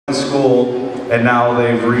school, and now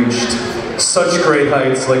they've reached such great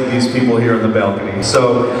heights like these people here in the balcony.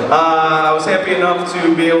 So I was happy enough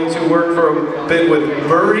to be able to work for a bit with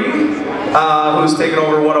Murray, who's taken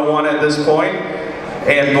over 101 at this point.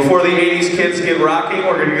 And before the 80s kids get rocking,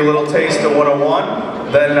 we're going to get a little taste of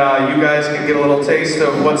 101. Then you guys can get a little taste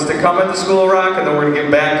of what's to come at the School of Rock, and then we're going to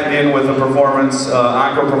get back in with a performance,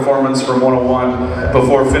 encore performance from 101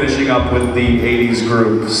 before finishing up with the 80s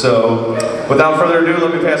group. So without further ado,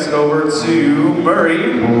 let me pass it over to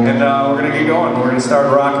Murray, and we're going to get going. We're going to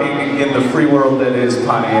start rocking in the free world that is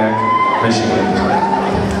Pontiac, Michigan.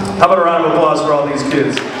 How about a round of applause for all these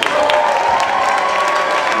kids?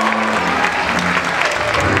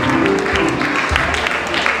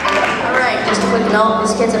 Quick note,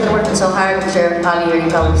 these kids have been working so hard, I'm sure Bobby already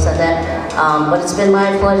probably said that, but it's been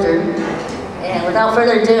my pleasure. And without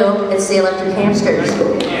further ado, it's the Electric Hamsters.